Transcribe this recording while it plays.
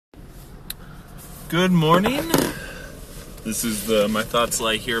Good morning. This is the My Thoughts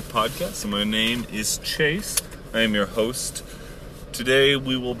Lie Here podcast, and my name is Chase. I am your host. Today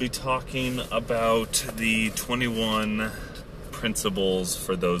we will be talking about the 21 principles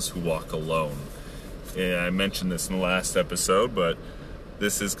for those who walk alone. I mentioned this in the last episode, but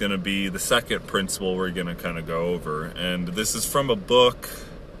this is going to be the second principle we're going to kind of go over. And this is from a book,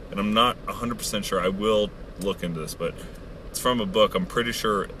 and I'm not 100% sure. I will look into this, but it's from a book. I'm pretty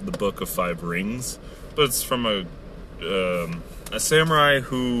sure the Book of Five Rings, but it's from a samurai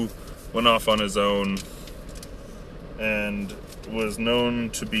who went off on his own and was known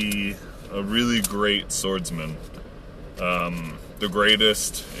to be a really great swordsman. The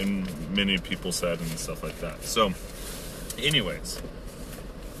greatest, and many people said, and stuff like that. So, anyways,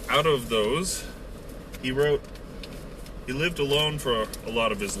 out of those, he lived alone for a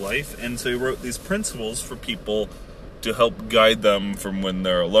lot of his life, and so he wrote these principles for people to help guide them from when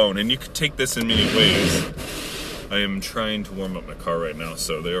they're alone. And you could take this in many ways. I am trying to warm up my car right now,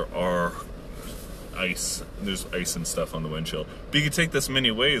 so there's ice and stuff on the windshield. But you could take this many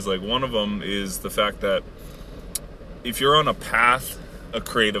ways. Like, one of them is the fact that if you're on a path, a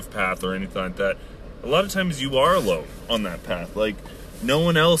creative path or anything like that, a lot of times you are alone on that path. Like, no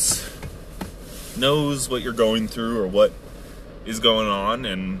one else knows what you're going through or what is going on.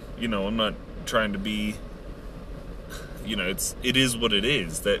 And, I'm not trying to be, it is what it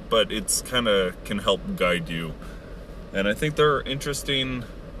is, but it's kind of can help guide you. And I think there are interesting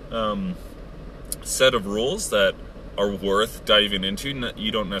set of rules that are worth diving into.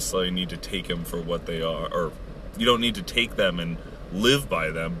 You don't necessarily need to take them for what they are, or you don't need to take them and live by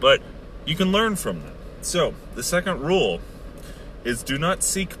them, but you can learn from them. So, the second rule is do not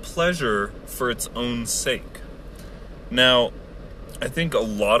seek pleasure for its own sake. Now, I think a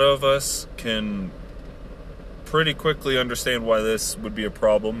lot of us can pretty quickly understand why this would be a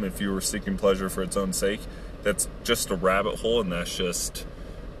problem if you were seeking pleasure for its own sake. That's just a rabbit hole, and that's just,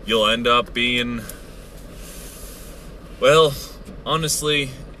 you'll end up being,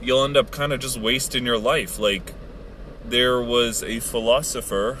 honestly, you'll end up kind of just wasting your life. Like, there was a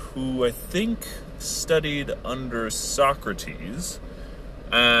philosopher who I think studied under Socrates,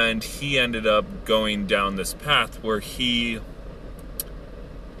 and he ended up going down this path where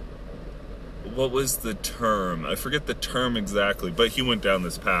what was the term? I forget the term exactly, but he went down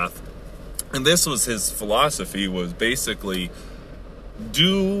this path. And this was his philosophy, was basically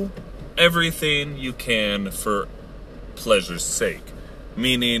do everything you can for pleasure's sake.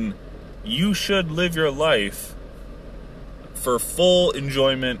 Meaning, you should live your life for full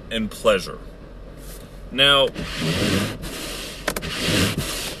enjoyment and pleasure. Now,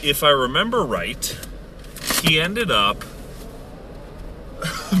 if I remember right, he ended up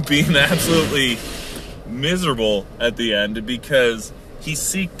being absolutely miserable at the end because he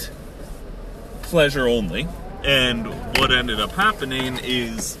sought pleasure only. And what ended up happening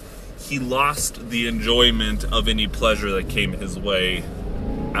is he lost the enjoyment of any pleasure that came his way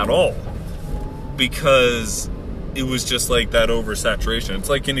at all, because it was just like that oversaturation. It's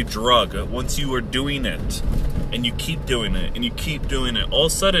like any drug. Once you are doing it and you keep doing it and you keep doing it, all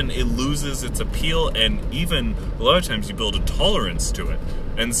of a sudden it loses its appeal, and even a lot of times you build a tolerance to it.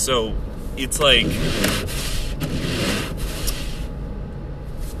 And so it's like,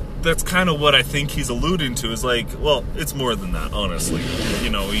 that's kind of what I think he's alluding to, is like, well, it's more than that, honestly.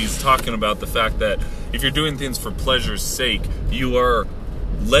 He's talking about the fact that if you're doing things for pleasure's sake, you are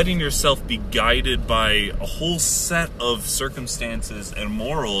letting yourself be guided by a whole set of circumstances and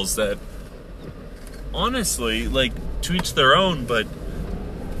morals that, honestly, like, to each their own, but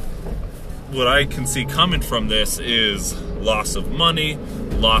what I can see coming from this is loss of money,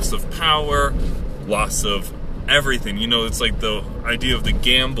 loss of power, loss of everything. It's like the idea of the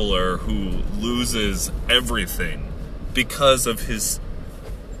gambler who loses everything because of his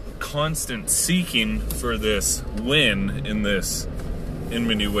constant seeking for this win in this, in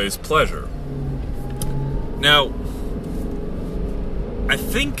many ways, pleasure. Now, I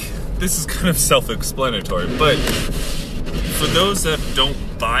think this is kind of self-explanatory, but for those that don't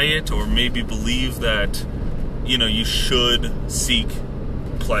buy it or maybe believe that, you should seek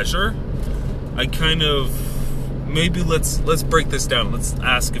pleasure, I kind of, maybe let's break this down. Let's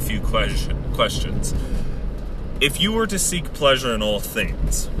ask a few questions. If you were to seek pleasure in all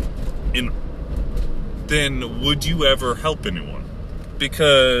things, then would you ever help anyone?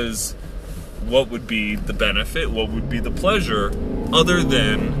 Because what would be the benefit? What would be the pleasure other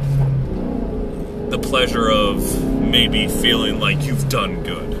than the pleasure of maybe feeling like you've done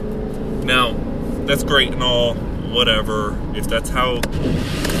good? Now, that's great and all, whatever. If that's how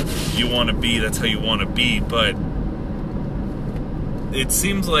you want to be, that's how you want to be. But it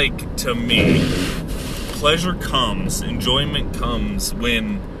seems like to me, pleasure comes, enjoyment comes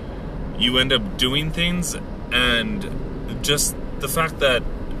when you end up doing things, and just the fact that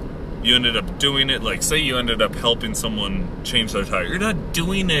you ended up doing it, like say you ended up helping someone change their tire, you're not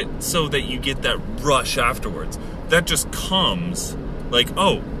doing it so that you get that rush afterwards. That just comes like,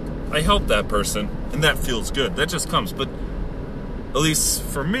 oh, I helped that person and that feels good. That just comes. But at least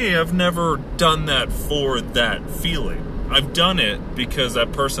for me, I've never done that for that feeling. I've done it because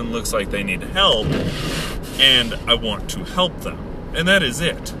that person looks like they need help and I want to help them. And that is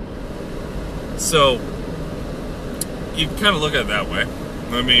it. So you can kind of look at it that way.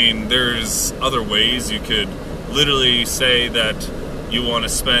 I mean, there's other ways. You could literally say that you want to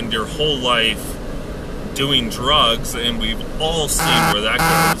spend your whole life doing drugs, and we've all seen where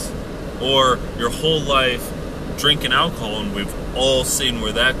that goes. Or your whole life drinking alcohol, and we've all seen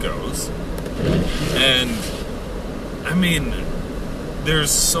where that goes. And, I mean,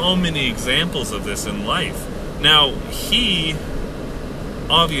 there's so many examples of this in life. Now, he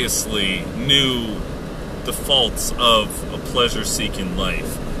obviously knew the faults of a pleasure-seeking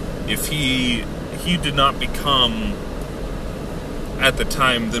life. If he did not become, at the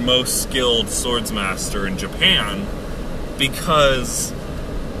time, the most skilled swordsmaster in Japan because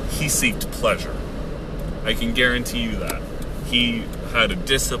he sought pleasure. I can guarantee you that. He had a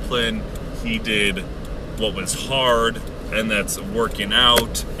discipline, he did what was hard, and that's working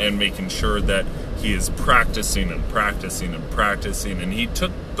out and making sure that he is practicing and practicing and practicing, and he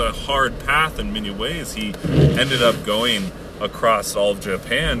took the hard path in many ways. He ended up going across all of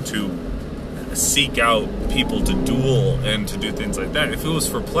Japan to seek out people to duel and to do things like that. If it was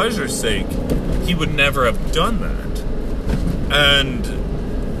for pleasure's sake, he would never have done that. And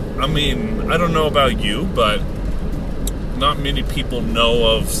I mean, I don't know about you, but not many people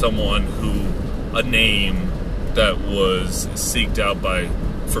know of someone who, a name that was seeked out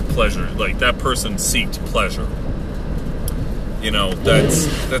for pleasure. Like, that person seeked pleasure. You know,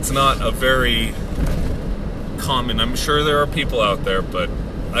 that's not a very common. I'm sure there are people out there, but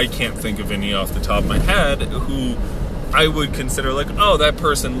I can't think of any off the top of my head who I would consider like, oh, that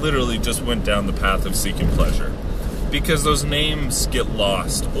person literally just went down the path of seeking pleasure. Because those names get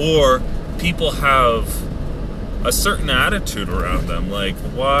lost, or people have a certain attitude around them, like,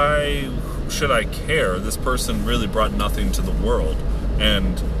 why should I care? This person really brought nothing to the world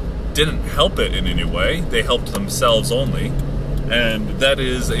and didn't help it in any way. They helped themselves only. And that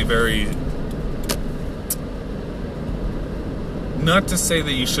is a very, not to say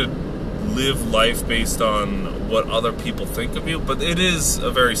that you should live life based on what other people think of you, but it is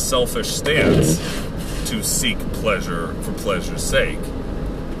a very selfish stance to seek pleasure for pleasure's sake.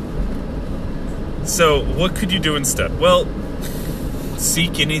 So what could you do instead? Well,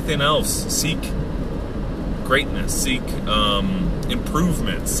 seek anything else. Seek greatness. Seek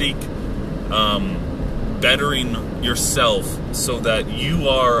improvement. Seek bettering yourself so that you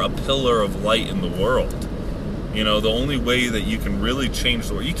are a pillar of light in the world. You know, the only way that you can really change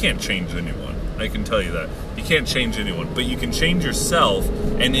the world, you can't change anyone. I can tell you that. You can't change anyone, but you can change yourself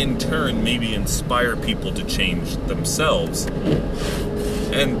and in turn maybe inspire people to change themselves.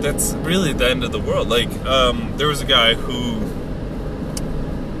 And that's really the end of the world. Like, there was a guy who,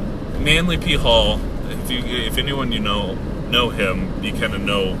 Manly P. Hall, if anyone you know him, you kind of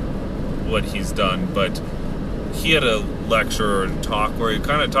know what he's done, but he had a lecture and talk where he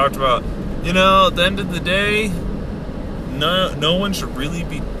kind of talked about, you know, at the end of the day, no one should really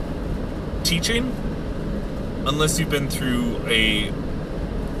be teaching unless you've been through you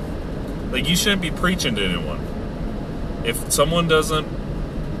shouldn't be preaching to anyone. If someone doesn't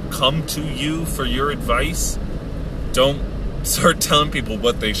come to you for your advice, don't start telling people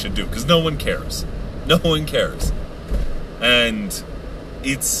what they should do, because no one cares. No one cares. And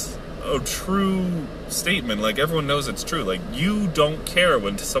it's a true statement. Like, everyone knows it's true. Like, you don't care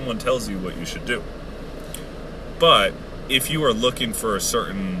when someone tells you what you should do. But if you are looking for a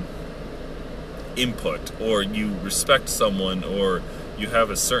certain input, or you respect someone, or you have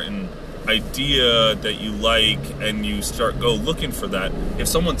a certain idea that you like and you go looking for that, if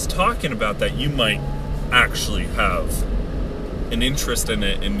someone's talking about that, you might actually have an interest in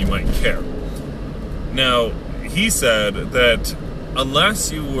it and you might care. Now, he said that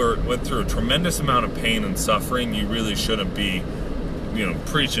unless you went through a tremendous amount of pain and suffering, you really shouldn't be,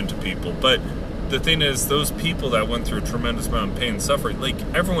 preaching to people. But the thing is, those people that went through a tremendous amount of pain and suffering, like,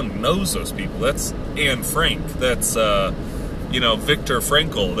 everyone knows those people. That's Anne Frank. That's, Viktor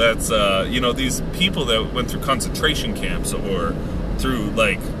Frankl. That's, these people that went through concentration camps or through,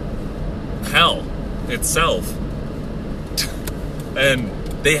 like, hell itself. And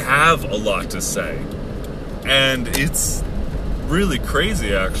they have a lot to say. And it's really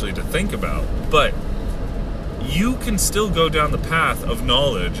crazy actually to think about. But you can still go down the path of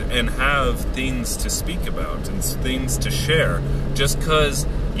knowledge and have things to speak about and things to share. Just because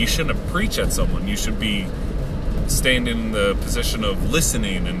you shouldn't preach at someone, you should be staying in the position of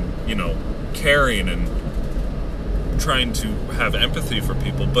listening and, you know, caring and trying to have empathy for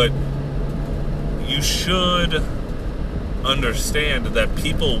people. But you should understand that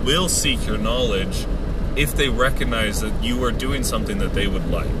people will seek your knowledge if they recognize that you are doing something that they would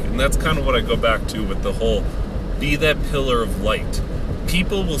like. And that's kind of what I go back to with the whole be that pillar of light.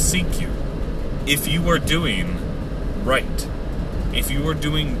 People will seek you if you are doing right, if you are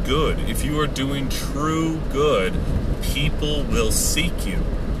doing good, if you are doing true good. People will seek you.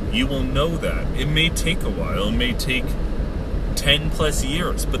 You will know that. It may take a while, it may take 10 plus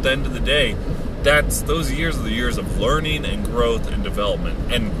years, but at the end of the day, those years are the years of learning and growth and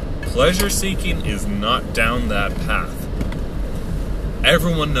development. And pleasure seeking is not down that path.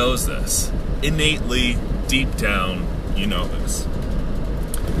 Everyone knows this. Innately, deep down, you know this.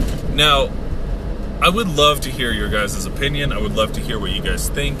 Now, I would love to hear your guys' opinion. I would love to hear what you guys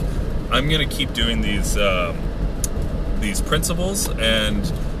think. I'm going to keep doing these principles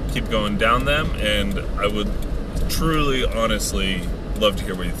and keep going down them, and I would truly, honestly love to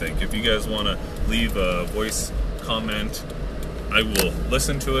hear what you think. If you guys want to leave a voice comment, I will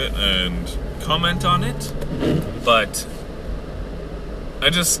listen to it and comment on it. But I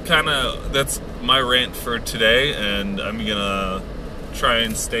just that's my rant for today, and I'm gonna try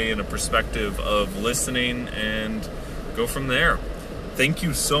and stay in a perspective of listening and go from there. Thank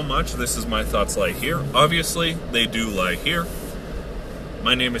you so much. This is My Thoughts Lie Here. Obviously, they do lie here.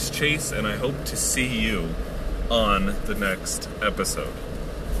 My name is Chase, and I hope to see you on the next episode.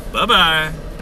 Bye-bye.